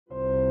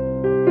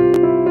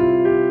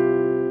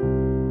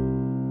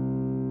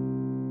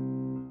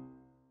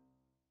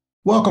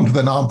Welcome to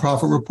the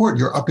Nonprofit Report,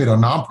 your update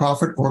on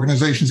nonprofit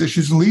organizations,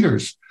 issues, and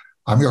leaders.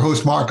 I'm your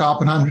host, Mark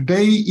Oppenheim.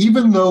 Today,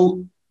 even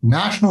though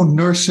National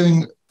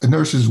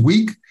Nurses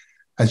Week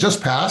has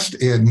just passed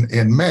in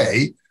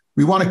May,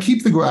 we want to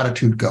keep the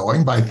gratitude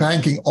going by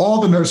thanking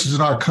all the nurses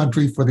in our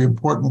country for the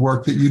important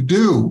work that you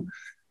do.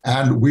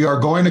 And we are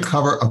going to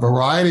cover a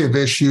variety of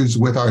issues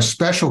with our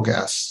special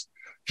guests.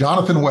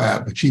 Jonathan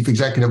Webb, Chief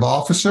Executive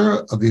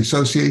Officer of the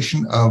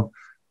Association of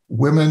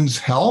Women's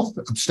Health,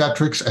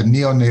 Obstetrics, and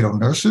NeoNatal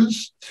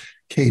Nurses,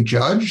 Kate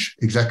Judge,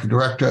 Executive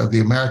Director of the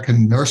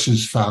American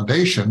Nurses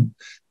Foundation,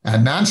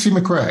 and Nancy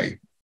MacRae,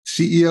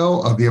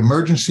 CEO of the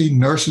Emergency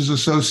Nurses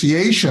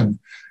Association.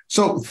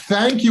 So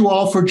thank you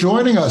all for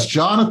joining us.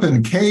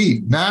 Jonathan,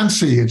 Kate,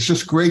 Nancy, it's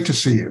just great to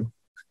see you.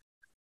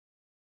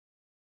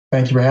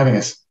 Thank you for having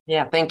us.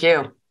 Yeah, thank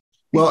you.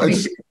 Well,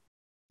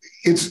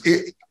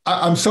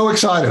 I'm so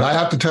excited, I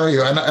have to tell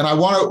you, and I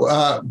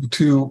want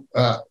to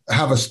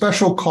have a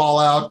special call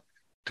out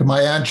to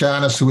my Aunt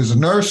Janice, who is a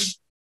nurse,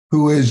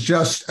 who is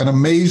just an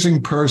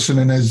amazing person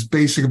and has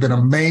basically been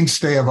a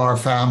mainstay of our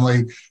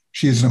family.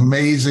 She is an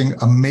amazing,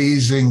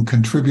 amazing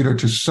contributor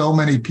to so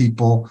many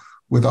people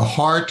with a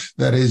heart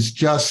that is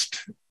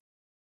just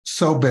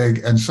so big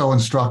and so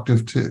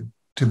instructive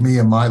to me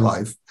in my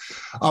life.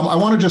 I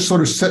want to just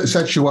sort of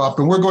set you up,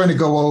 and we're going to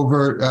go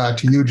over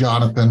to you,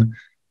 Jonathan.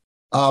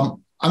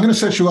 I'm going to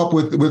set you up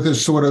with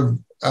this sort of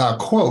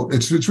quote.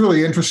 It's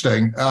really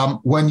interesting.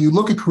 When you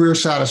look at career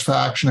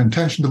satisfaction,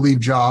 intention to leave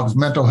jobs,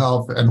 mental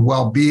health, and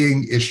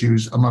well-being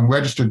issues among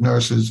registered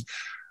nurses,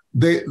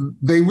 they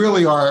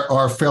really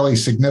are fairly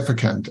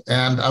significant.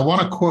 And I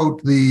want to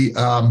quote the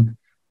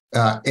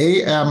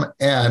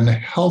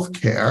AMN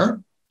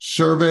Healthcare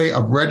survey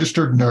of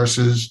registered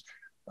nurses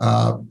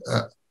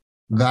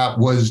that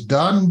was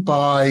done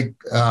by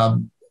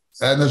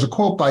and there's a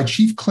quote by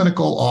Chief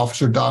Clinical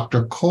Officer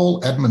Dr.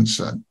 Cole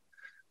Edmondson.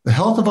 The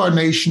health of our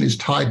nation is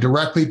tied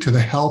directly to the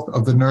health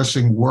of the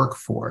nursing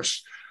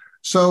workforce.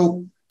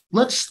 So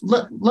let's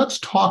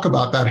talk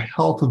about that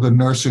health of the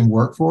nursing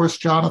workforce,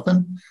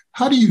 Jonathan.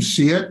 How do you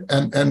see it,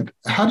 and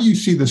how do you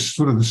see this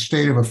sort of the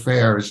state of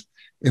affairs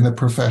in the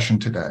profession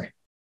today?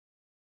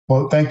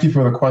 Well, thank you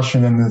for the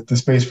question and the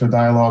space for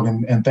dialogue,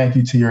 and thank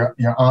you to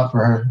your aunt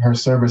for her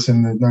service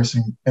in the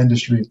nursing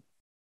industry.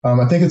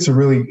 I think it's a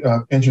really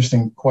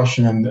interesting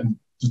question and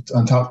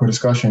on top of our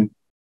discussion.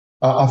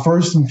 I'll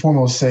first and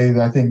foremost say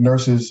that I think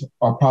nurses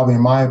are probably,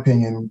 in my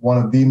opinion, one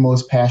of the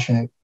most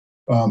passionate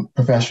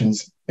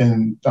professions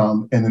in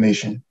the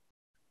nation.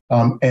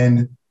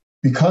 And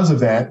because of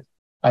that,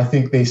 I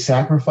think they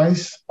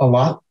sacrifice a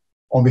lot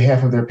on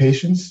behalf of their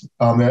patients.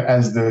 I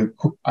think they're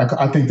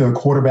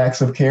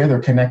quarterbacks of care.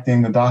 They're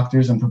connecting the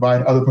doctors and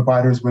other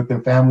providers with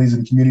their families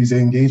and communities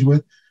they engage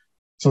with.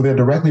 So they're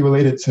directly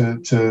related to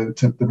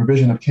the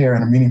provision of care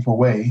in a meaningful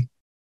way.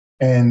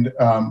 And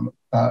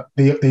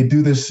they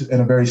do this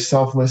in a very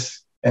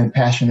selfless and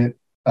passionate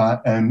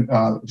and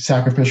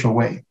sacrificial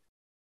way.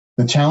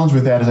 The challenge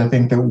with that is I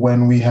think that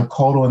when we have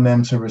called on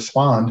them to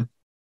respond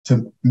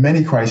to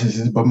many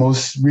crises, but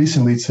most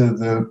recently to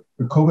the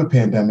COVID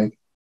pandemic,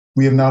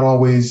 we have not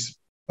always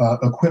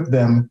equipped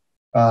them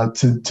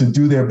to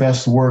do their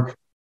best work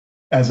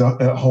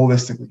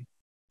holistically.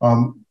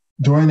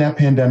 During that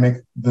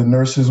pandemic, the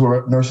nurses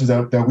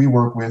that we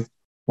work with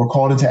were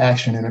called into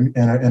action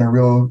in a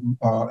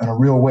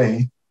real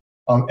way,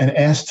 and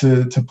asked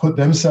to put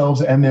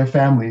themselves and their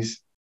families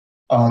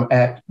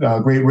at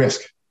great risk.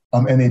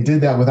 And they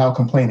did that without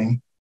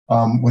complaining,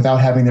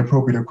 without having the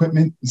appropriate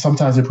equipment,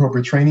 sometimes the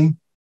appropriate training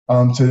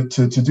to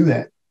do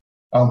that.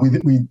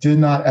 We did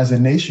not, as a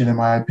nation, in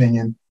my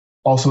opinion,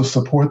 also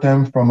support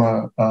them from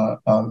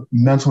a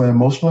mental and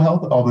emotional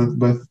health,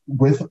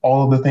 with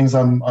all of the things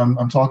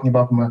I'm talking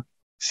about from a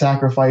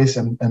sacrifice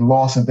and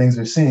loss and things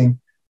they're seeing,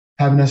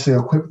 haven't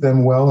necessarily equipped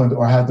them well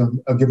or had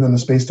to give them the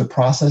space to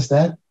process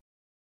that.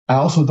 I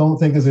also don't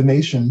think as a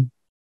nation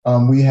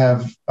we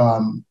have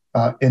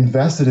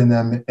invested in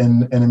them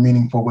in a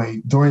meaningful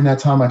way. During that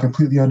time, I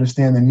completely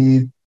understand the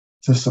need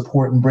to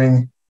support and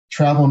bring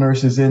travel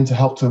nurses in to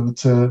help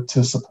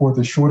to support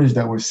the shortage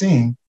that we're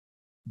seeing.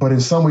 But in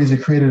some ways,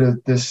 it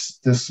created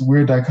this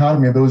weird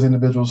dichotomy of those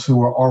individuals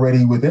who are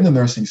already within the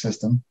nursing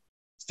system,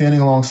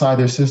 standing alongside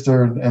their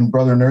sister and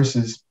brother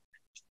nurses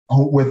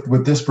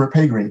with disparate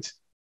pay grades.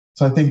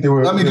 So I think there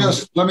were. Let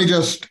me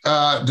just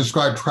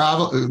describe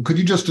travel. Could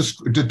you just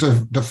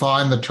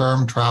define the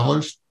term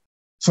travelers?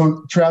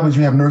 So travelers,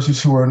 you have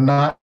nurses who are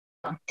not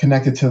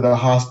connected to the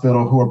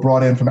hospital, who are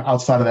brought in from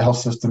outside of the health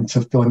system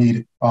to fill a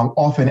need,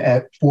 often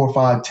at 4,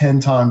 5,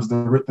 10 times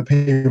the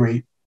pay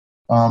rate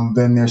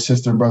than their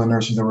sister and brother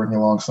nurses they're working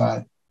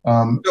alongside.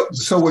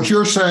 So what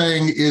you're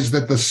saying is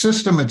that the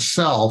system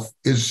itself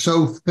is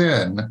so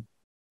thin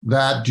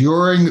that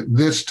during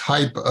this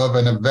type of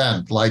an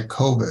event like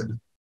COVID,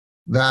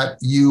 that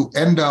you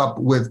end up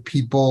with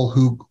people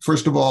who,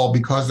 first of all,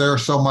 because they're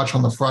so much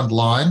on the front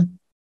line,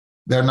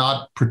 they're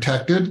not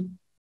protected.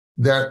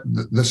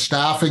 The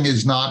staffing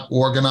is not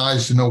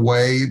organized in a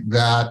way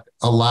that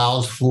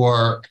allows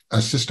for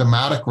a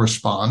systematic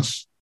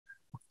response.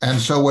 And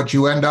so what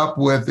you end up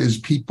with is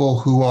people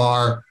who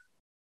are,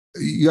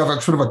 you have a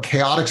sort of a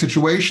chaotic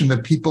situation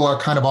that people are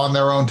kind of on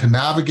their own to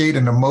navigate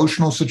an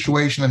emotional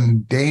situation, an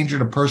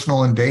endangered, a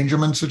personal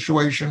endangerment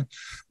situation,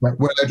 right,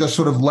 where they're just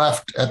sort of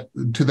left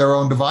to their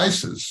own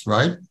devices,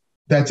 right?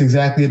 That's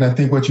exactly it. And I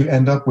think what you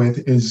end up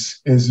with is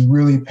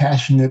really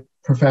passionate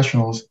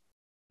professionals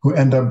who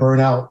end up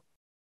burnt out.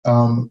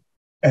 And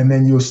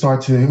then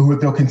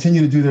they'll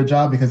continue to do their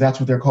job because that's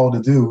what they're called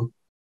to do.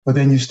 But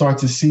then you start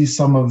to see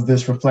some of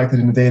this reflected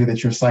in the data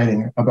that you're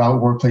citing about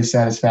workplace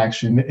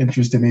satisfaction,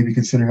 interest in maybe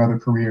considering other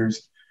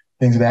careers,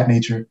 things of that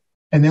nature.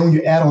 And then when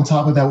you add on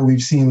top of that, what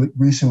we've seen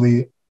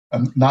recently,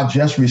 not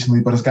just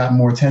recently, but it's gotten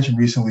more attention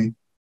recently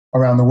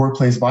around the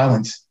workplace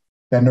violence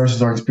that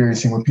nurses are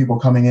experiencing with people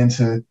coming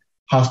into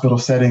hospital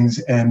settings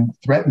and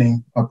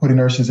threatening or putting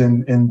nurses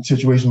in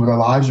situations where their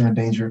lives are in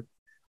danger.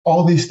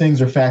 All these things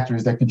are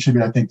factors that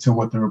contribute, I think, to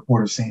what the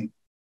report is seeing.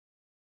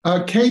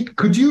 Kate,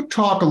 could you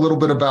talk a little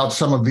bit about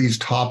some of these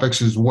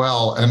topics as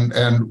well,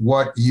 and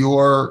what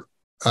your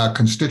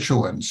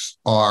constituents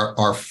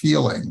are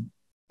feeling,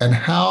 and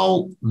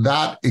how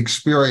that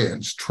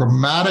experience,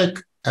 traumatic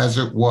as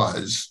it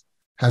was,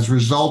 has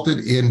resulted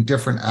in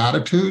different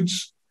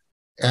attitudes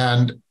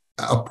and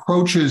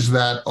approaches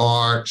that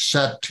are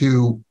set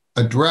to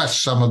address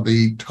some of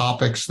the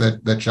topics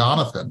that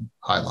Jonathan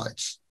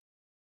highlights?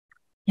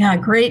 Yeah,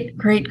 great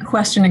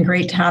question and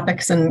great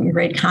topics and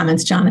great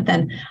comments,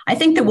 Jonathan. I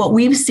think that what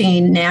we've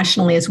seen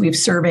nationally as we've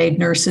surveyed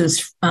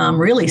nurses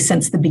really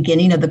since the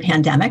beginning of the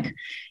pandemic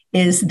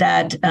is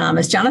that,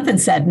 as Jonathan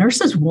said,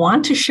 nurses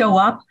want to show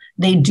up.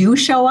 They do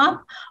show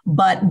up,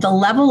 but the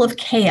level of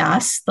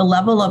chaos, the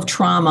level of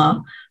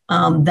trauma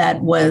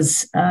that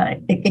was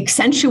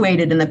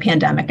accentuated in the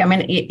pandemic. I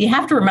mean, you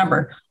have to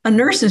remember, a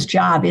nurse's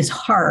job is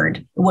hard.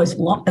 It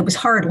was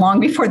hard long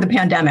before the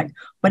pandemic,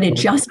 but it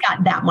just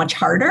got that much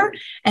harder.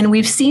 And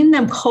we've seen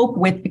them cope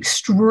with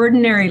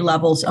extraordinary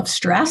levels of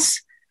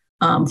stress,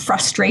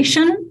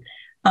 frustration.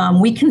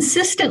 We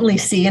consistently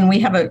see, and we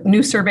have a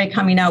new survey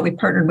coming out, we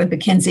partnered with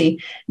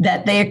McKinsey,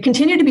 that they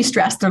continue to be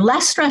stressed. They're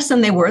less stressed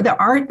than they were.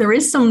 There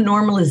is some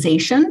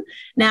normalization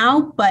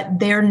now, but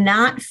they're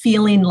not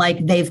feeling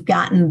like they've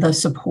gotten the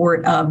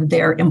support of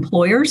their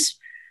employers.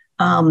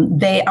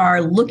 They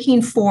are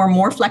looking for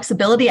more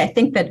flexibility. I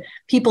think that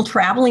people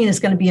traveling is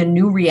going to be a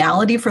new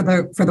reality for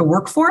the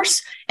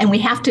workforce, and we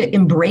have to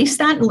embrace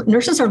that.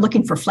 Nurses are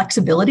looking for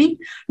flexibility.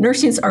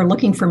 Nurses are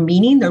looking for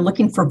meaning. They're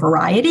looking for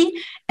variety.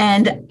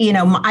 And,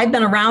 I've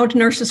been around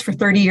nurses for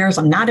 30 years.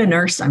 I'm not a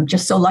nurse. I'm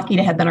just so lucky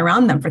to have been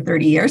around them for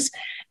 30 years.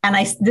 And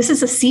this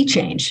is a sea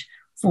change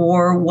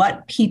for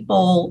what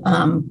people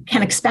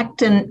can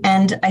expect.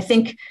 And I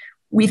think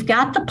we've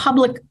got the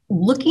public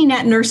looking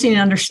at nursing and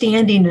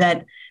understanding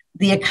that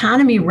the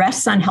economy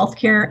rests on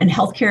healthcare, and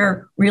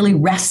healthcare really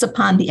rests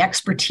upon the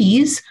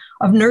expertise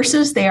of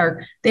nurses. They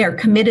are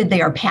committed,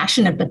 they are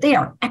passionate, but they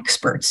are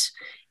experts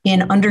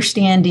in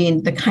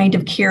understanding the kind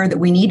of care that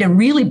we need and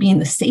really being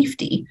the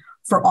safety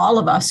for all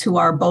of us who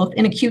are both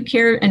in acute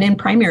care and in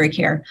primary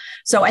care.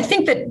 So I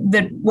think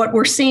that what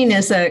we're seeing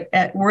is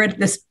we're at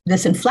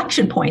this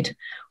inflection point.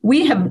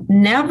 We have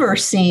never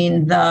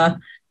seen the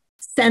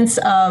sense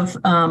of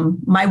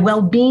my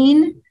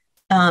well-being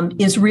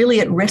is really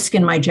at risk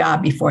in my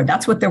job before.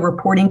 That's what they're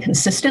reporting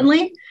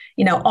consistently.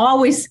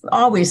 Always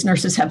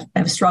nurses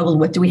have struggled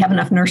with, do we have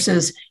enough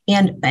nurses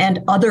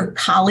and other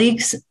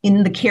colleagues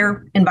in the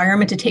care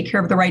environment to take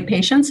care of the right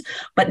patients?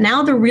 But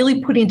now they're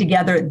really putting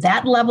together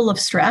that level of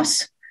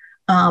stress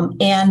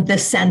and the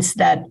sense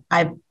that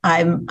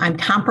I'm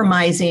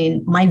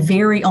compromising my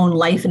very own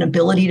life and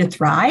ability to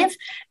thrive.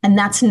 And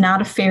that's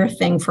not a fair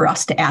thing for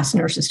us to ask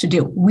nurses to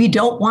do. We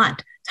don't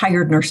want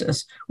tired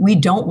nurses. We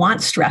don't want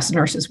stressed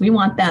nurses. We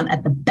want them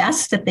at the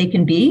best that they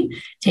can be,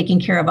 taking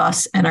care of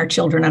us and our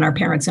children and our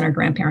parents and our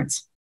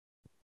grandparents.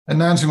 And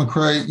Nancy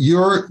MacRae,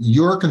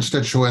 your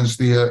constituents,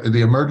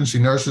 the Emergency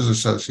Nurses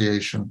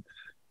Association,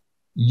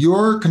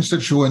 your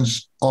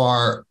constituents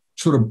are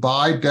sort of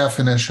by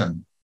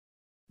definition,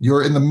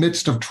 you're in the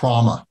midst of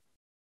trauma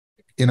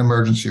in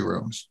emergency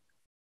rooms.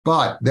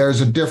 But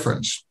there's a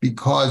difference,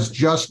 because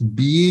just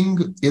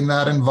being in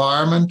that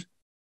environment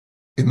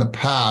in the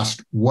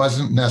past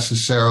wasn't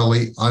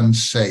necessarily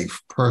unsafe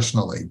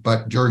personally,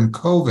 but during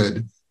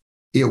COVID,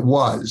 it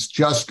was.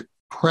 Just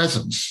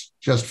presence,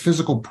 just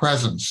physical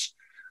presence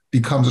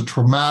becomes a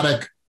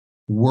traumatic,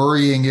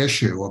 worrying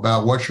issue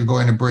about what you're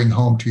going to bring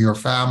home to your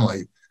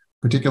family,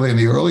 particularly in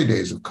the early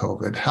days of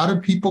COVID. How do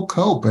people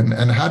cope? And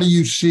how do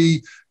you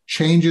see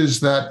changes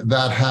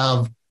that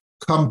have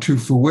come to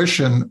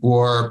fruition,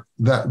 or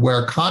that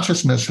where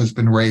consciousness has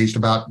been raised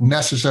about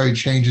necessary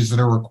changes that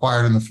are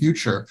required in the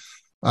future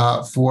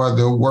for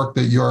the work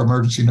that your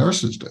emergency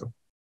nurses do?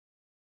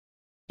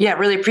 Yeah,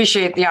 really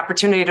appreciate the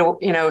opportunity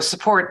to,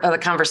 support the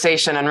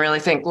conversation and really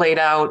think laid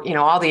out,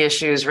 all the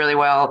issues really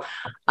well.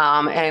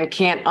 And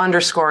can't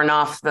underscore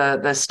enough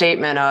the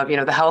statement of,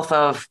 the health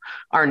of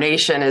our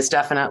nation is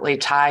definitely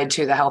tied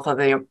to the health of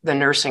the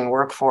nursing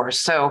workforce.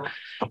 So,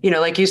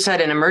 like you said,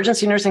 in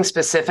emergency nursing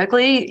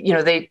specifically,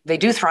 they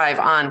do thrive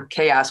on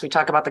chaos. We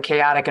talk about the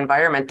chaotic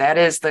environment. That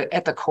is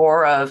at the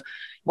core of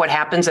what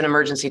happens in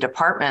emergency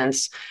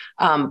departments.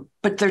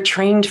 But they're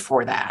trained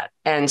for that.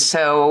 And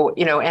so,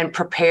 and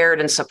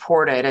prepared and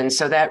supported. And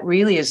so that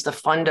really is the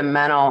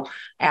fundamental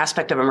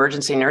aspect of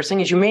emergency nursing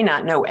is you may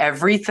not know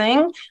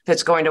everything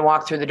that's going to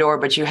walk through the door,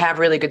 but you have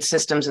really good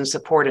systems and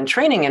support and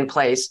training in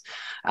place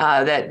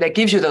that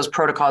gives you those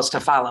protocols to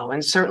follow.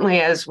 And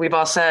certainly, as we've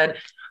all said,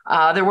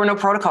 there were no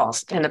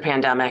protocols in the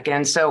pandemic.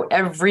 And so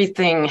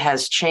everything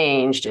has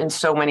changed in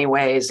so many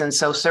ways. And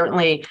so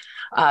certainly,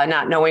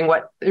 not knowing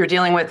what they're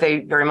dealing with,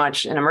 they very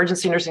much in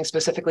emergency nursing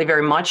specifically,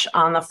 very much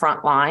on the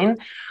front line,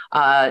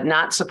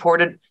 not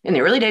supported. In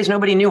the early days,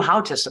 nobody knew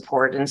how to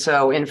support. And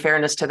so in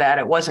fairness to that,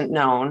 it wasn't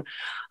known.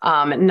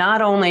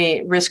 Not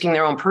only risking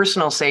their own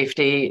personal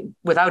safety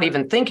without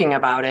even thinking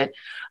about it,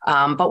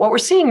 but what we're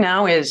seeing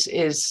now is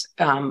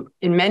in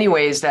many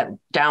ways that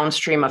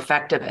downstream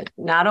effect of it,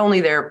 not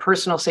only their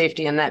personal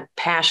safety and that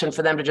passion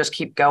for them to just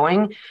keep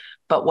going,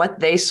 but what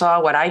they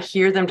saw, what I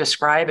hear them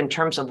describe in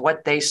terms of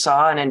what they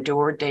saw and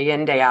endured day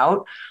in, day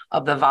out,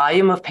 of the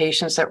volume of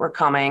patients that were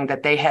coming,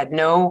 that they had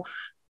no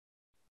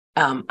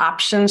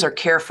options or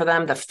care for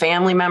them, the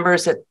family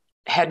members that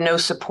had no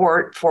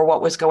support for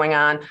what was going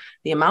on,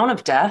 the amount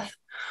of death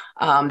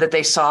that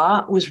they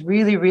saw was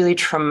really, really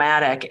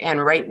traumatic.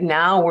 And right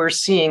now we're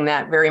seeing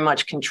that very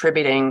much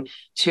contributing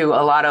to a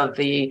lot of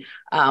the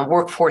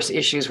workforce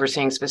issues we're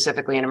seeing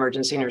specifically in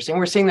emergency nursing.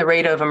 We're seeing the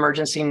rate of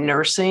emergency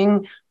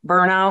nursing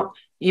burnout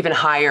even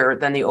higher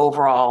than the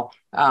overall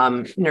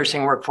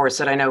nursing workforce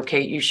that I know,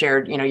 Kate, you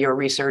shared, your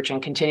research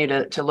and continue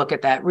to look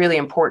at that. Really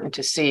important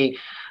to see.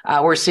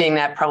 We're seeing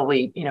that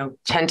probably,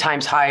 10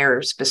 times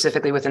higher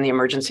specifically within the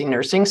emergency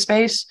nursing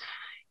space.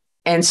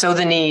 And so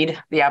the need,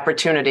 the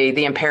opportunity,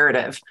 the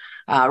imperative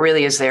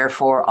really is there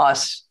for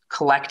us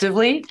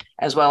collectively,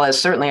 as well as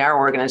certainly our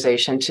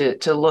organization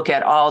to look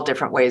at all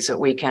different ways that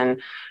we can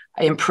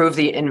improve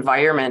the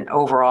environment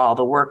overall,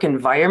 the work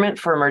environment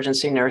for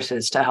emergency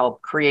nurses to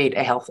help create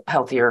a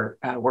healthier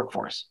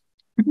workforce.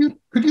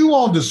 Could you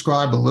all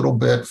describe a little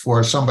bit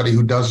for somebody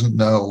who doesn't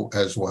know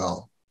as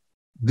well,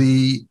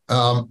 the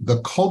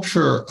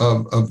culture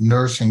of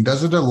nursing?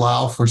 Does it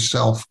allow for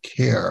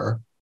self-care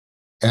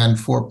and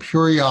for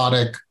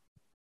periodic,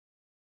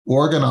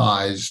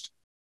 organized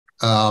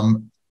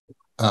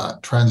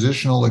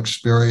transitional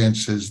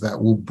experiences that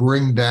will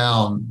bring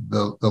down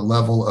the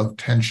level of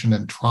tension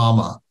and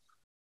trauma?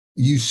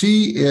 You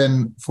see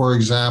in, for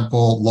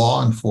example,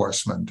 law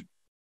enforcement,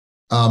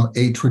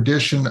 a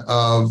tradition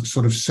of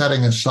sort of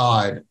setting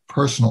aside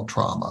personal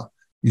trauma.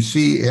 You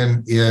see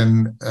in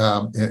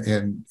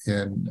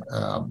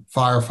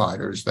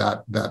firefighters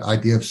that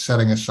idea of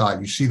setting aside.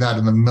 You see that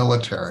in the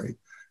military.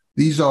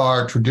 These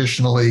are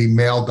traditionally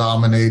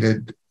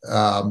male-dominated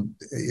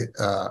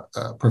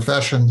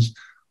professions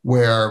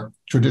where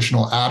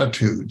traditional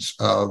attitudes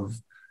of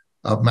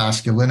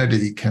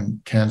masculinity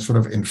can sort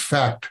of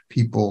infect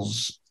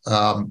people's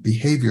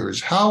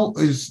behaviors. How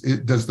does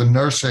the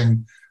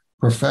nursing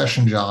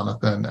profession,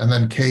 Jonathan, and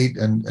then Kate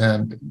and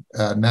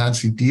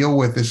Nancy, deal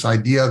with this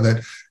idea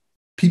that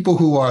people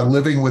who are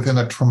living within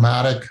a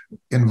traumatic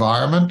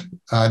environment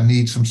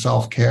need some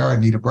self-care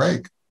and need a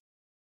break?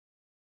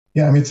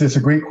 Yeah, I mean, it's a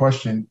great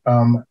question.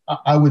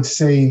 I would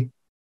say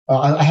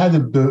I had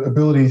the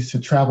ability to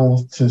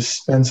travel to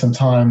spend some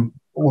time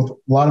with a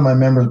lot of my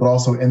members, but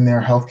also in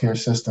their healthcare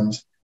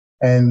systems.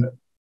 And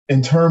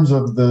in terms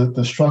of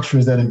the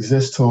structures that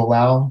exist to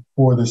allow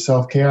for the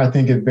self-care, I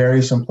think it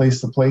varies from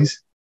place to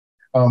place.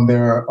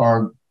 There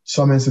are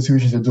some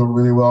institutions that do it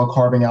really well,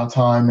 carving out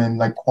time and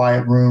like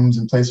quiet rooms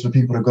and places for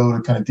people to go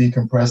to kind of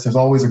decompress. There's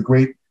always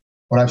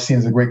what I've seen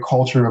is a great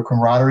culture of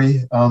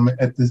camaraderie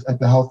at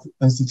the health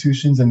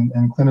institutions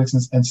and clinics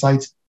and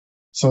sites.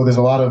 So there's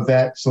a lot of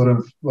that sort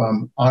of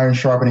iron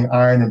sharpening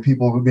iron and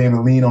people being able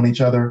to lean on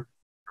each other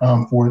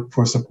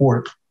for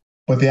support.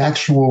 But the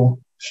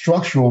actual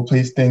structural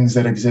things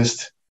that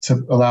exist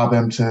to allow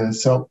them to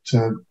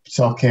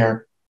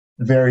self-care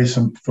varies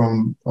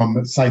from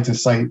site to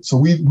site. So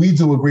we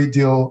do a great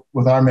deal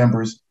with our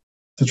members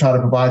to try to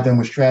provide them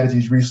with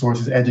strategies,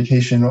 resources,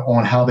 education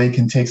on how they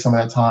can take some of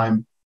that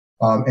time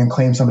and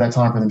claim some of that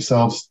time for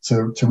themselves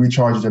to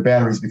recharge their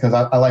batteries, because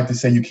I like to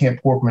say you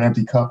can't pour from an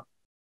empty cup.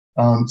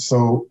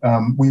 So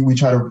we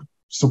try to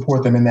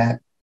support them in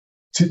that.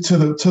 To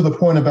the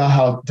point about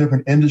how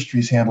different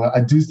industries handle it, I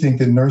do think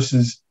that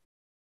nurses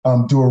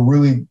do a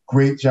really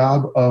great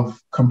job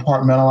of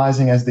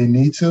compartmentalizing as they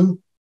need to.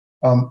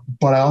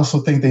 But I also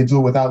think they do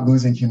it without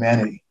losing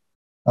humanity,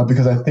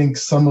 because I think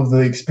some of the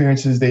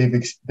experiences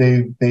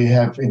they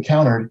have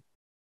encountered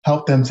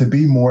help them to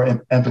be more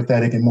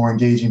empathetic and more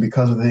engaging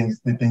because of the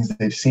things that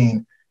they've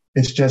seen.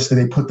 It's just that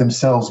they put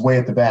themselves way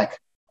at the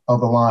back of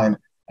the line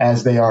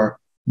as they are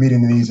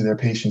meeting the needs of their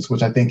patients,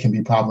 which I think can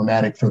be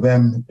problematic for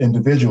them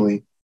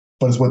individually,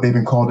 but it's what they've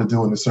been called to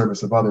do in the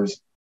service of others.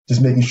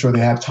 Just making sure they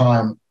have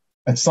time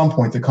at some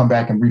point to come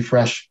back and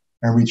refresh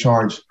and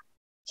recharge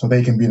so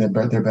they can be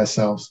their best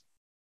selves.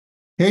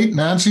 Kate,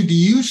 Nancy, do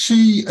you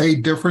see a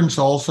difference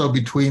also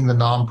between the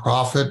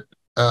nonprofit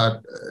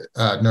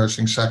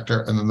nursing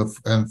sector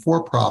and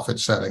for-profit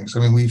settings? I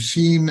mean, we've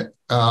seen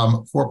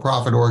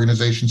for-profit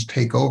organizations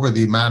take over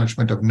the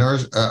management of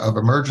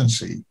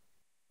emergency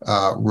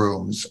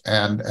rooms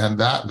and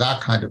that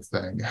kind of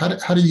thing.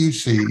 How do you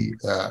see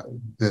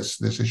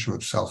this issue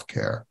of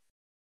self-care?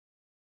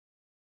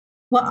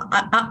 Well,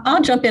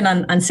 I'll jump in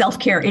on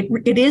self-care.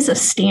 It is a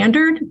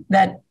standard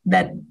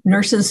that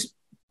nurses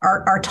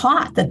are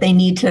taught that they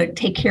need to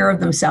take care of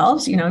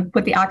themselves,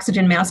 put the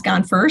oxygen mask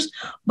on first,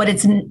 but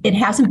it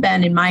hasn't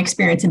been, in my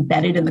experience,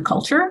 embedded in the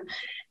culture.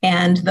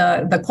 And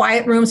the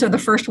quiet rooms are the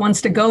first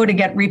ones to go to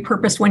get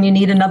repurposed when you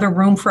need another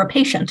room for a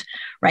patient,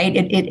 right?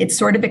 It's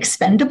sort of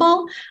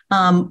expendable.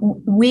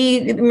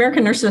 The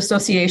American Nurses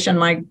Association,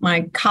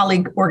 my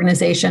colleague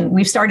organization,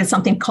 we've started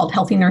something called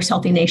Healthy Nurse,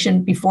 Healthy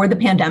Nation before the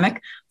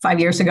pandemic 5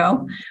 years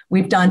ago.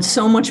 We've done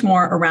so much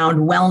more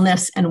around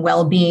wellness and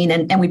well-being,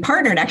 and we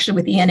partnered actually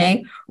with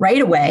ENA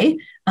right away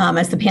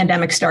as the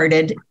pandemic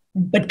started.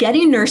 But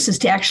getting nurses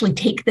to actually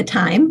take the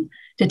time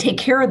to take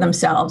care of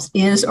themselves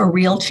is a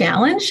real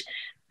challenge.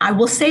 I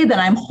will say that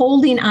I'm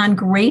holding on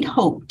great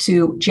hope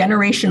to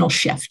generational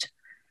shift.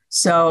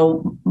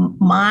 So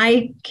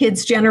my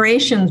kids'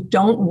 generations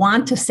don't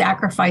want to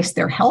sacrifice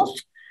their health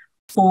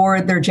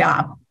for their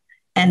job.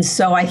 And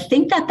so I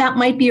think that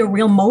might be a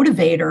real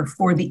motivator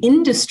for the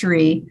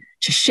industry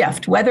to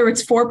shift, whether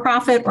it's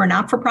for-profit or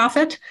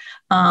not-for-profit.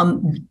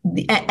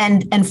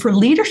 And for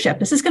leadership,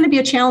 this is going to be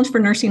a challenge for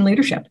nursing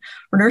leadership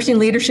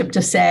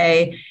to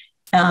say,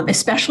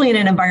 especially in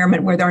an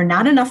environment where there are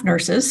not enough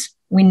nurses.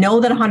 We know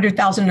that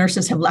 100,000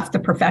 nurses have left the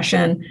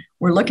profession.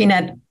 We're looking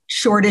at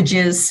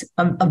shortages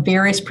of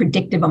various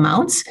predictive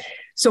amounts.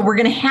 So we're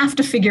going to have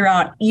to figure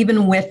out,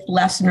 even with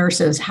less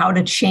nurses, how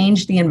to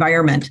change the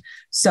environment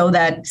so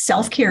that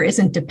self-care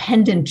isn't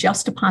dependent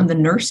just upon the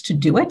nurse to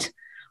do it,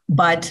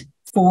 but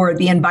for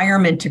the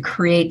environment to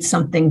create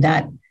something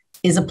that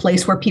is a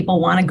place where people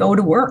want to go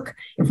to work.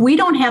 If we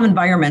don't have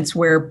environments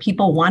where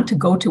people want to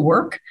go to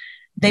work,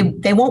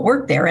 they won't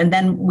work there, and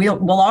then we're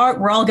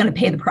all going to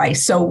pay the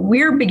price. So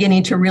we're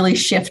beginning to really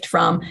shift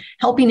from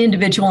helping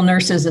individual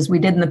nurses, as we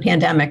did in the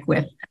pandemic,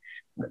 with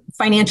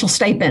financial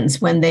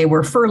stipends when they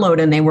were furloughed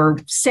and they were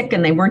sick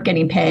and they weren't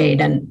getting paid,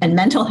 and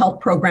mental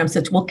health programs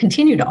that we'll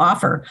continue to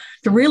offer,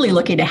 to really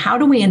looking at how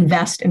do we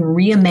invest and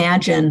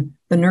reimagine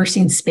the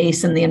nursing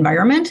space and the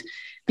environment.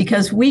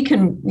 Because we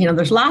can,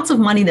 there's lots of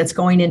money that's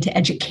going into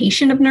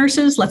education of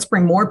nurses. Let's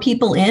bring more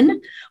people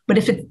in. But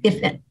if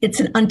it's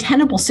an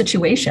untenable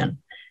situation,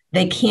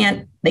 they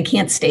can't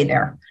stay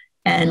there.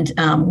 And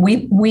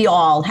we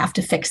all have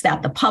to fix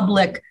that. The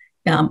public,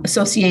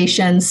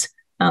 associations,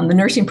 the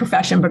nursing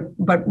profession,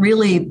 but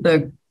really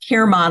the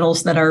care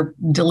models that are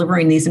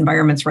delivering these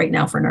environments right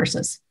now for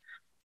nurses.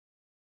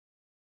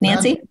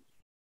 Nancy?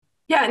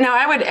 Yeah, no,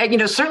 I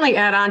would, certainly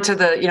add on to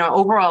the,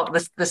 overall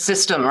the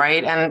system,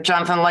 right? And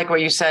Jonathan, like what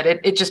you said,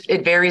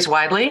 it varies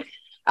widely.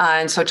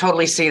 And so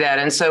totally see that.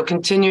 And so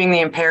continuing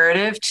the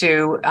imperative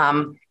to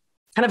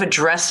kind of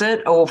address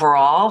it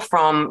overall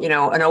from,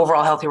 an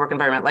overall healthy work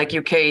environment. Like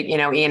you, Kate,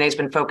 ENA has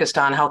been focused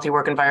on healthy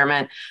work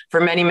environment for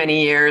many,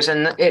 many years,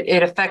 and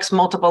it affects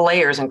multiple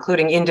layers,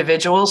 including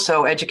individuals.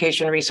 So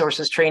education,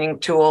 resources, training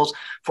tools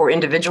for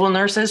individual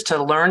nurses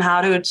to learn how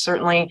to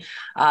certainly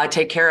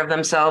take care of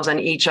themselves and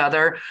each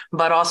other,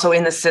 but also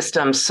in the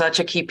system,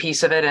 such a key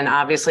piece of it. And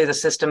obviously the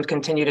systems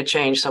continue to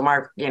change. So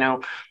Mark,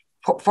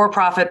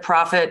 for-profit,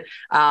 profit,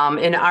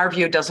 in our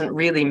view, doesn't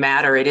really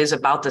matter. It is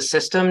about the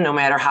system, no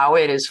matter how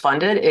it is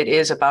funded. It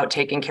is about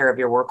taking care of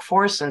your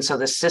workforce. And so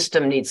the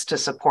system needs to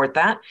support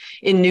that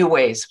in new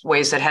ways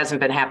that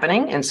hasn't been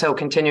happening. And so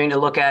continuing to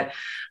look at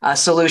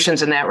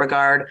solutions in that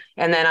regard.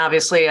 And then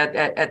obviously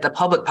at the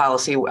public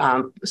policy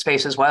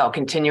space as well,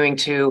 continuing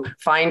to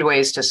find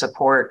ways to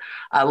support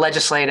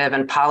legislative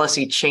and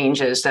policy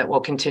changes that will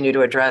continue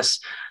to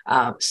address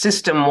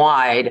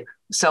system-wide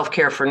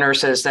self-care for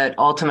nurses that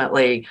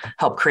ultimately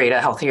help create a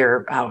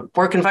healthier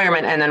work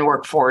environment and then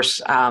workforce,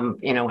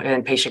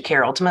 and patient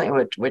care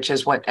ultimately, which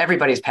is what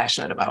everybody's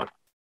passionate about.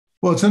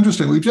 Well, it's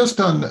interesting. We've just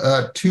done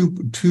two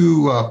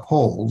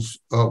polls.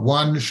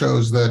 One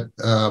shows that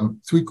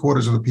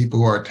 3/4 of the people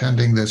who are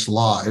attending this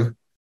live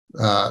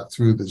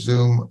through the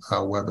Zoom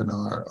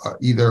webinar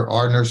either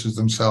are nurses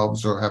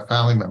themselves or have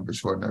family members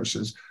who are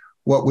nurses.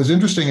 What was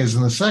interesting is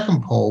in the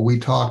second poll, we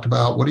talked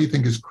about what do you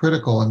think is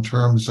critical in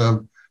terms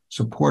of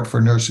support for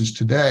nurses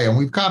today. And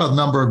we've got a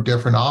number of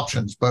different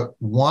options, but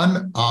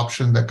one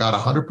option that got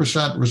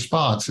 100%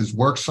 response is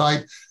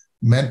worksite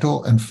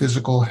mental and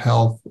physical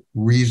health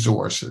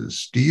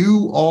resources. Do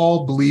you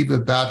all believe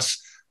that that's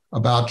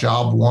about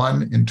job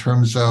one in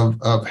terms of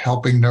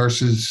helping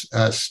nurses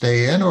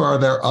stay in, or are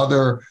there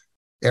other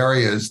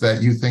areas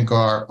that you think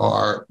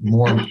are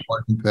more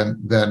important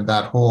than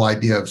that whole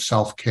idea of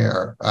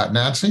self-care?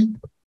 Nancy?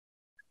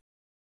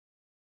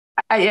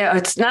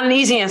 It's not an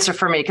easy answer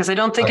for me because I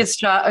don't think it's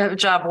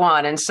job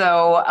one. And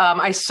so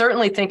I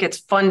certainly think it's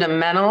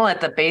fundamental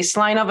at the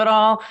baseline of it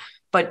all,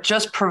 but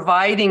just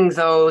providing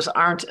those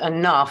aren't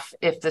enough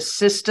if the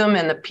system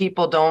and the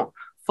people don't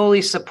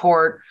fully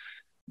support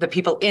the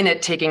people in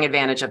it taking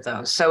advantage of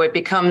those. So it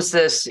becomes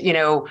this,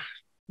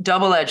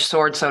 double-edged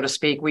sword, so to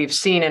speak. We've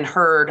seen and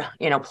heard,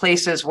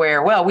 places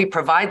where, well, we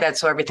provide that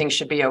so everything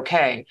should be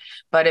okay.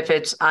 But if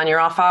it's on your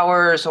off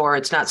hours or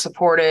it's not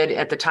supported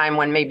at the time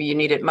when maybe you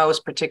need it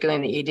most,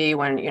 particularly in the ED,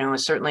 when,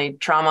 certainly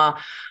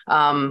trauma,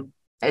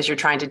 as you're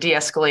trying to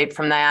de-escalate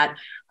from that,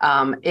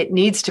 it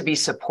needs to be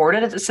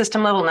supported at the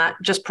system level,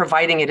 not just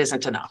providing it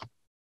isn't enough.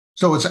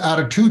 So it's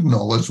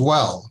attitudinal as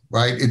well,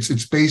 right?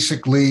 It's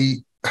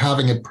basically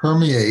having it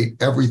permeate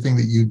everything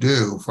that you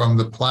do, from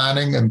the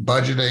planning and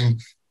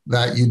budgeting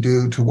that you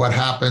do to what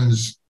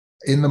happens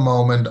in the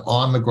moment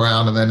on the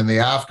ground and then in the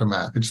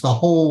aftermath. It's the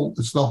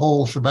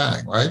whole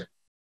shebang, right?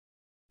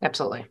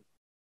 Absolutely.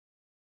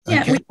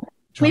 Yeah,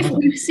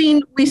 we've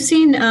seen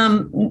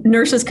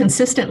nurses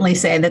consistently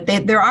say that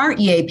there are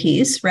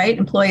EAPs, right,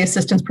 employee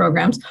assistance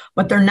programs,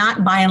 but they're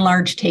not by and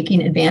large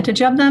taking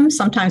advantage of them.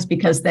 Sometimes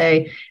because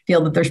they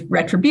feel that there's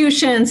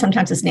retribution.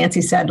 Sometimes, as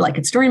Nancy said, like,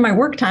 it's during my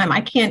work time,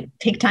 I can't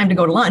take time to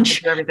go to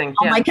lunch. Everything.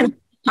 Yeah.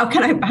 How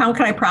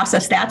can I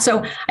process that?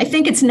 So I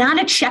think it's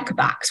not a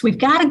checkbox.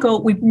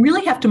 We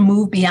really have to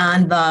move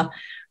beyond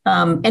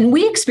and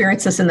we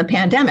experienced this in the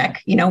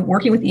pandemic,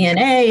 working with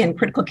ENA and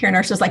critical care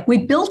nurses. Like, we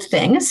built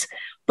things,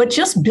 but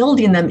just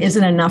building them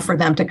isn't enough for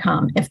them to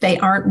come if they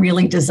aren't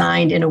really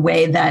designed in a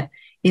way that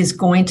is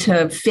going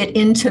to fit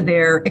into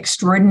their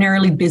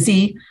extraordinarily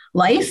busy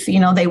life.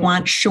 They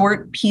want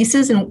short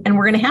pieces, and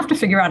we're going to have to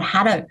figure out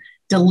how to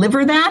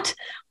deliver that.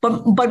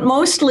 But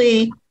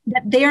mostly,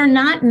 that they are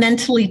not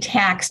mentally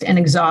taxed and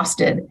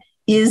exhausted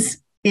is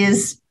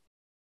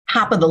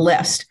top of the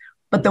list.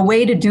 But the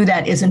way to do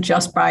that isn't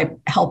just by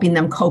helping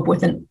them cope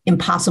with an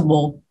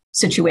impossible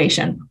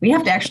situation. We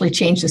have to actually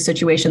change the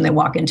situation they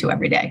walk into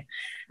every day.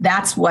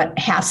 That's what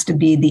has to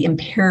be the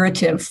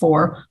imperative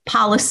for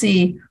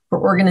policy,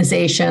 for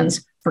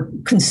organizations, for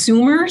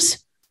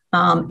consumers,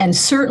 and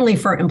certainly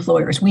for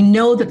employers. We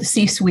know that the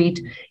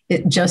C-suite,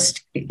 it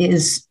just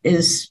is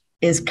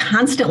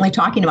constantly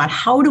talking about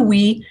how do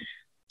we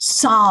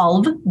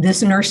solve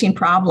this nursing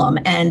problem.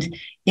 And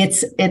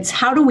it's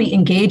how do we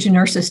engage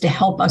nurses to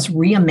help us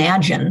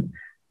reimagine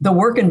the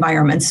work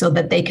environment so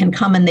that they can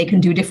come and they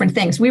can do different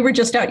things. We were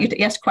just out, you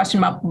asked a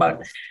question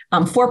about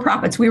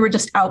for-profits. We were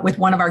just out with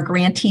one of our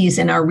grantees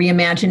in our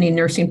Reimagining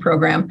Nursing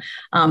program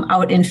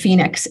out in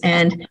Phoenix.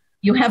 And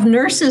you have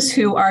nurses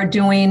who are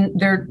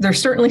they're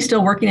certainly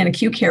still working in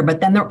acute care,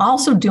 but then they're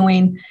also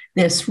doing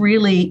this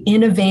really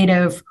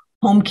innovative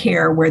home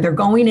care where they're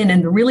going in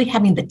and really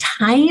having the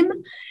time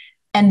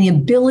and the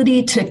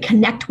ability to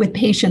connect with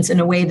patients in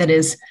a way that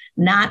is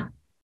not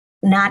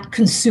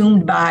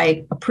consumed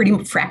by a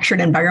pretty fractured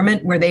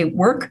environment where they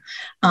work.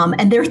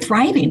 And they're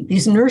thriving.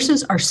 These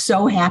nurses are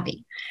so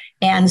happy.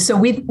 And so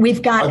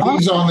we've got. Are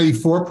these on the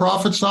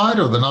for-profit side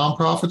or the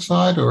nonprofit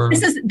side, or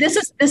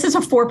this is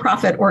a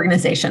for-profit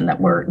organization that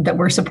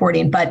we're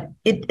supporting, but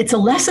it's a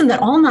lesson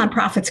that all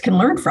nonprofits can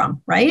learn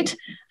from, right?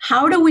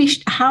 How do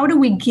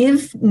we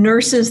give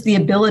nurses the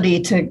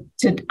ability to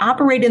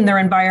operate in their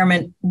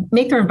environment,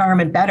 make their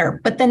environment better,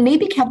 but then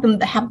maybe have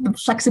the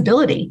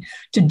flexibility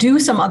to do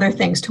some other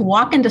things, to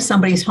walk into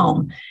somebody's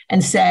home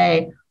and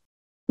say,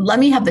 let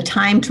me have the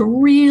time to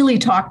really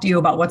talk to you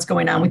about what's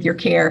going on with your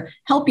care,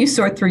 help you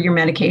sort through your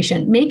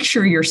medication, make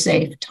sure you're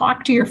safe,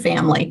 talk to your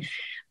family.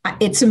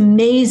 It's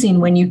amazing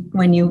when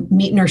you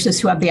meet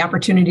nurses who have the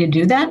opportunity to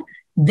do that.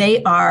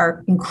 They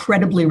are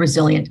incredibly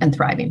resilient and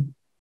thriving.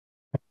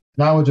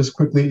 And I would just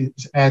quickly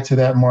add to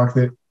that, Mark,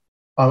 that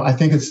I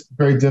think it's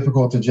very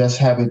difficult to just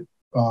have it,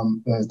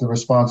 the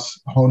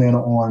response hone in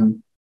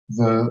on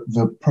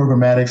the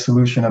programmatic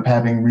solution of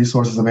having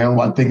resources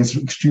available. I think it's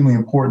extremely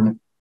important.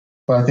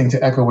 But I think,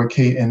 to echo what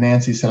Kate and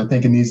Nancy said, I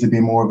think it needs to be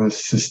more of a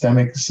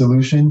systemic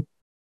solution,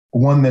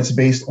 one that's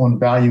based on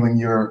valuing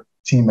your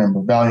team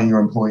member, valuing your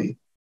employee.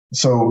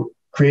 So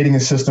creating a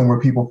system where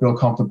people feel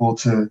comfortable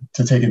to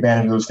take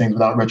advantage of those things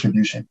without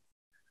retribution.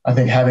 I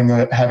think having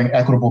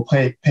equitable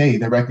pay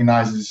that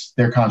recognizes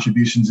their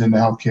contributions in the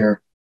healthcare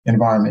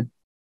environment,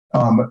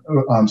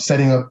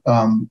 setting up,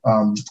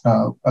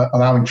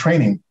 allowing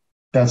training.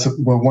 That's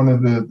one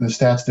of the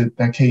stats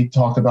that Kate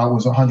talked about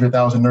was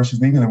 100,000 nurses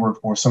leaving the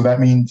workforce. So that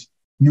means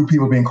new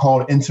people being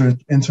called into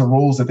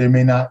roles that they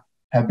may not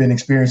have been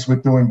experienced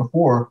with doing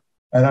before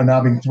and are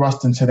now being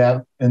thrust into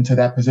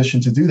that position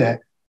to do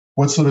that.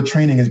 What sort of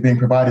training is being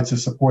provided to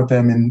support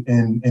them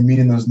in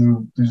meeting those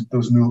new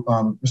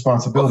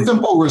responsibilities?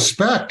 Simple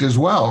respect as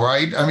well,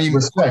 right? I mean,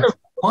 respect.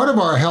 Part of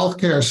our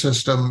healthcare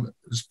system's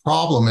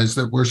problem is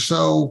that we're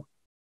so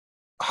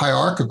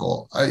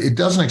hierarchical. It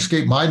doesn't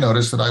escape my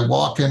notice that I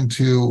walk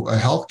into a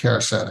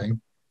healthcare setting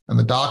and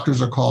the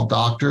doctors are called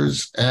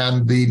doctors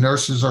and the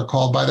nurses are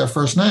called by their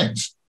first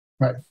names.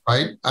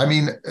 Right. I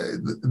mean,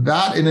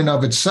 that in and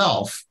of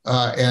itself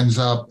ends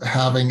up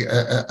having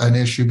an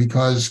issue,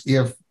 because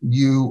if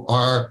you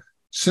are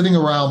sitting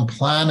around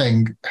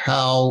planning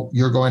how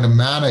you're going to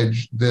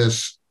manage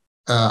this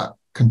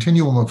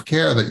continuum of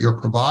care that you're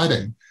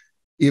providing.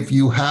 If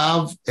you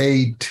have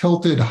a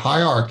tilted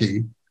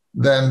hierarchy,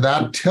 then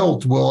that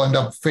tilt will end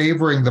up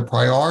favoring the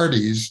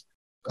priorities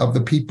of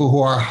the people who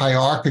are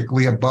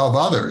hierarchically above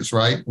others,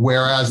 right?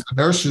 Whereas the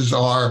nurses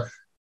are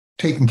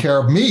taking care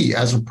of me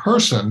as a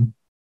person,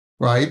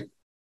 right?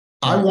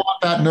 I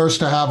want that nurse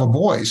to have a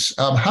voice.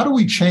 How do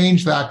we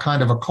change that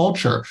kind of a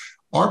culture?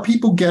 Are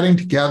people getting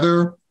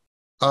together?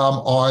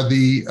 Are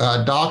the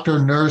doctor,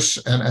 nurse,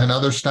 and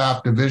other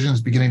staff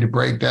divisions beginning to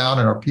break down?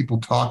 And are people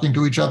talking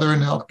to each other in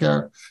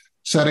healthcare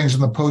settings in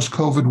the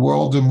post-COVID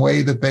world in a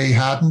way that they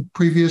hadn't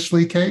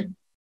previously, Kate?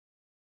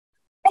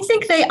 I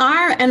think they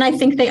are, and I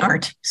think they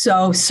aren't.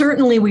 So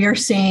certainly we are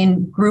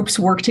seeing groups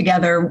work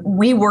together.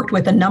 We worked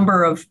with a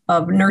number of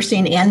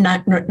nursing and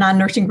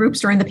non-nursing groups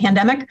during the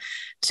pandemic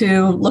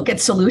to look at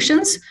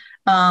solutions.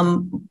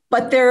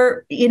 But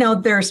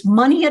there's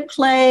money at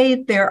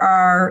play. There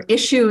are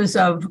issues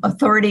of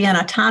authority and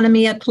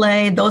autonomy at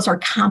play. Those are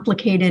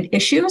complicated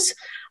issues.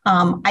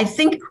 I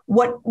think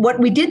what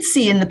we did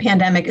see in the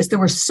pandemic is there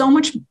was so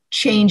much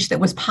change that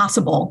was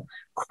possible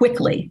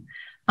quickly.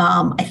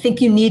 I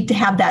think you need to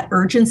have that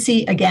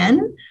urgency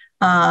again.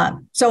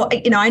 So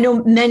I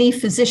know many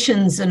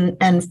physicians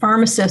and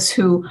pharmacists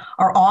who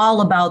are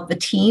all about the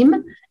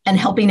team and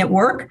helping it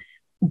work.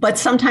 But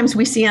sometimes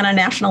we see on a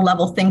national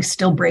level, things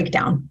still break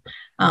down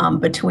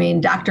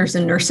between doctors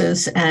and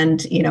nurses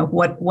and,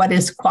 what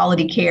is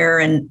quality care.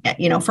 And,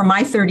 for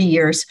my 30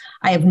 years,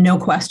 I have no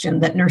question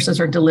that nurses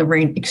are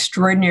delivering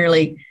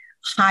extraordinarily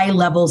high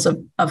levels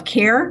of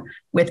care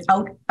with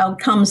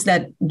outcomes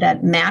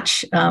that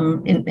match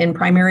in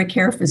primary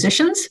care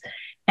physicians.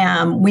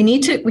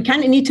 We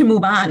kind of need to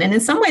move on. And in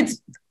some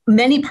ways,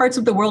 many parts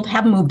of the world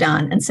have moved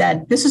on and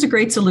said, this is a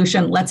great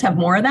solution. Let's have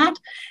more of that.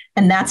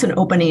 And that's an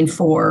opening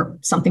for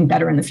something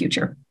better in the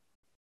future.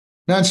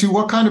 Nancy,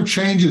 what kind of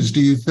changes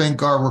do you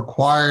think are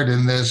required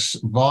in this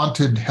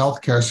vaunted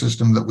healthcare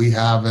system that we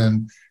have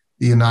in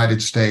the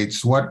United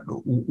States?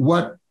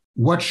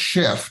 What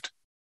shift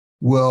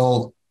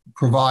will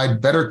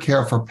provide better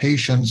care for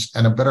patients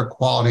and a better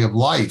quality of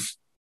life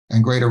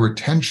and greater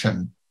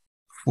retention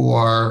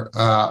for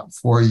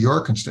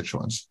your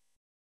constituents?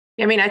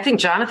 I mean, I think,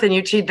 Jonathan,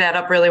 you teed that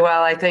up really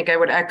well. I think I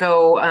would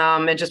echo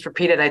and just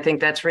repeat it. I think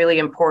that's really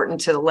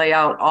important to lay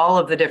out all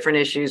of the different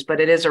issues,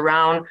 but it is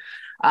around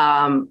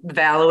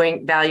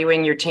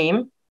valuing your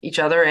team, each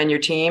other and your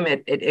team.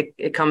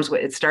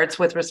 It starts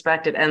with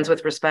respect. It ends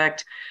with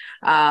respect.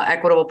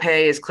 Equitable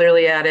pay is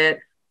clearly at it.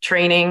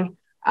 Training,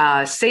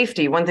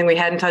 safety. One thing we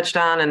hadn't touched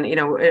on and,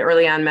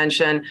 early on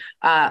mentioned,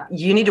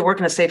 you need to work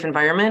in a safe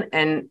environment,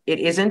 and it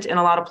isn't in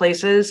a lot of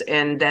places.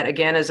 And that,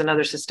 again, is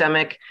another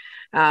systemic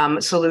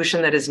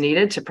solution that is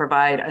needed to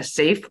provide a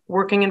safe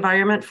working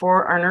environment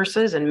for our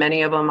nurses. And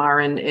many of them are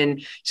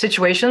in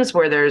situations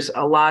where there's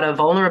a lot of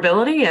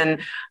vulnerability, and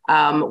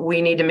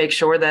we need to make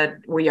sure that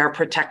we are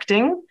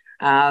protecting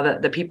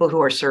the people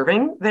who are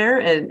serving there.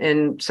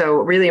 And so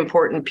a really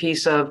important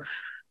piece of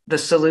the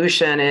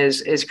solution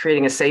is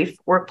creating a safe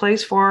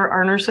workplace for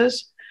our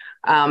nurses.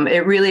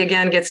 It really,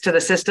 again, gets to the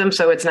system.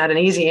 So it's not an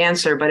easy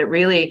answer, but it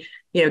really,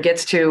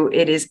 gets to,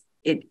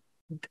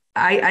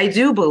 I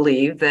do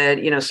believe that,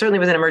 certainly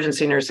within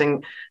emergency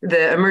nursing,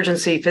 the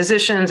emergency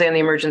physicians and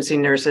the emergency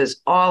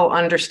nurses all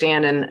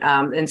understand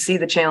and see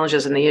the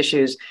challenges and the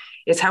issues.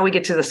 It's how we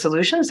get to the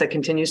solutions that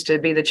continues to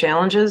be the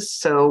challenges.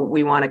 So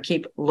we want to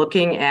keep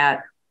looking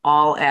at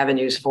all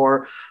avenues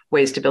for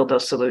ways to build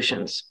those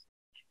solutions.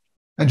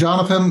 And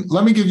Jonathan,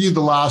 let me give you the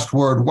last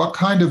word. What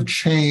kind of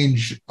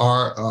change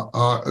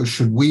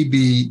should we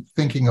be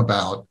thinking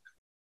about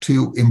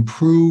to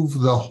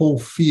improve the whole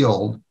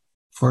field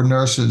for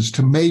nurses,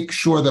 to make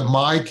sure that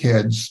my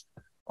kids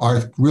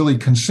are really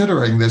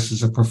considering this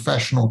as a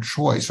professional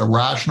choice, a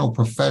rational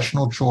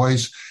professional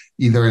choice,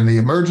 either in the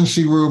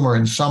emergency room or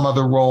in some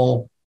other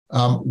role?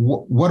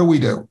 What do we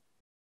do?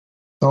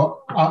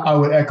 So I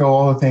would echo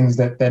all the things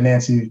that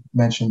Nancy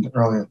mentioned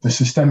earlier, the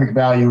systemic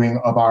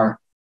valuing of our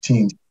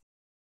team,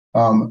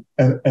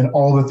 and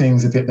all the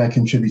things that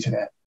contribute to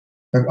that.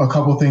 A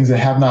couple of things that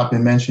have not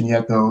been mentioned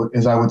yet, though,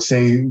 is I would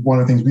say one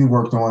of the things we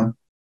worked on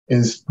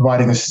is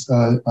providing a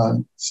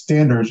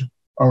standard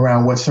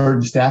around what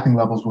certain staffing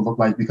levels will look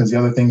like, because the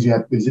other things you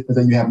have is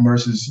that you have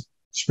nurses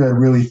spread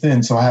really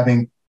thin. So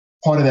having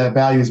part of that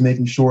value is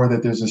making sure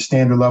that there's a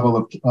standard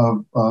level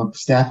of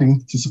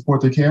staffing to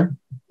support their care.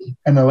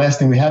 And the last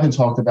thing we haven't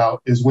talked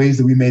about is ways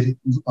that we may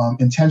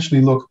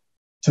intentionally look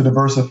to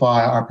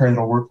diversify our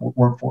perinatal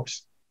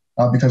workforce,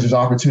 because there's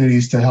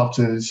opportunities to help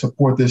to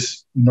support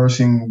this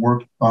nursing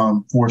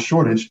workforce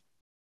shortage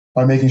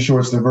by making sure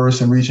it's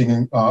diverse and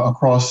reaching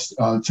across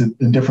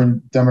in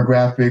different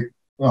demographic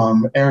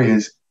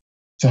areas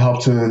to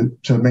help to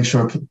make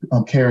sure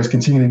care is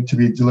continuing to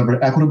be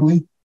delivered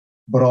equitably,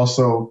 but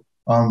also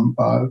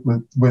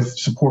with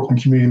support from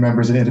community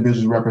members and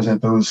individuals who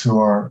represent those who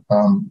are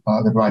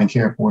they're providing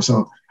care for.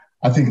 So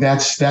I think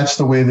that's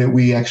the way that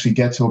we actually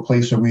get to a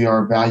place where we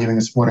are valuing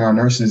and supporting our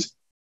nurses,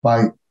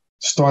 by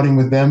starting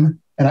with them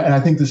And I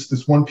think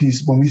this one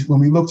piece, when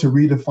we look to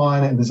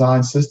redefine and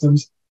design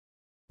systems,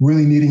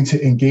 really needing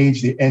to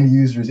engage the end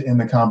users in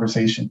the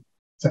conversation.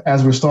 So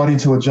as we're starting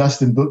to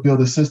adjust and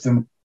build a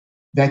system,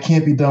 that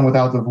can't be done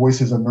without the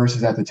voices of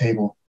nurses at the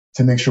table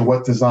to make sure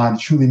what design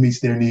truly meets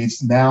their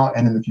needs now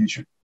and in the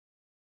future.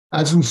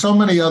 As in so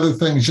many other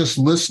things, just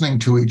listening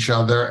to each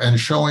other and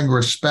showing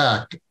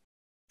respect,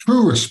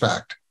 true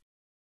respect,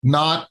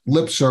 not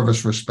lip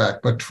service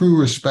respect, but true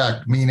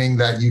respect, meaning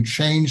that you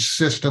change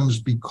systems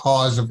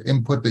because of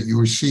input that you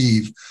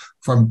receive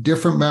from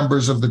different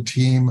members of the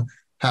team,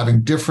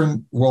 having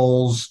different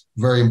roles,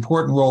 very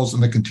important roles in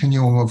the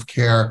continuum of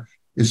care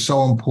is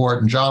so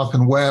important.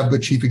 Jonathan Webb, the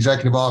Chief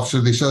Executive Officer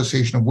of the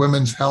Association of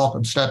Women's Health,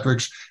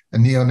 Obstetrics,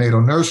 and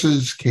Neonatal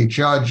Nurses, Kate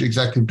Judge,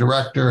 Executive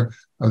Director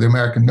of the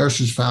American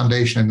Nurses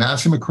Foundation, and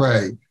Nancy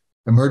MacRae,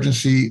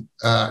 Emergency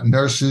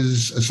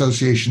Nurses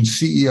Association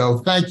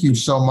CEO. Thank you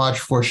so much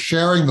for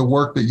sharing the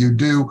work that you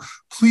do.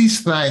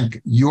 Please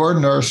thank your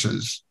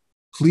nurses.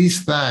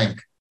 Please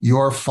thank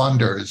your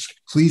funders.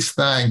 Please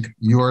thank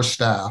your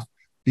staff,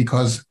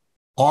 because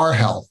our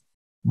health,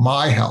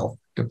 my health,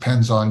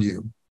 depends on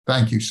you.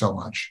 Thank you so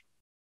much.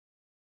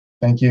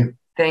 Thank you.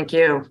 Thank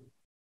you.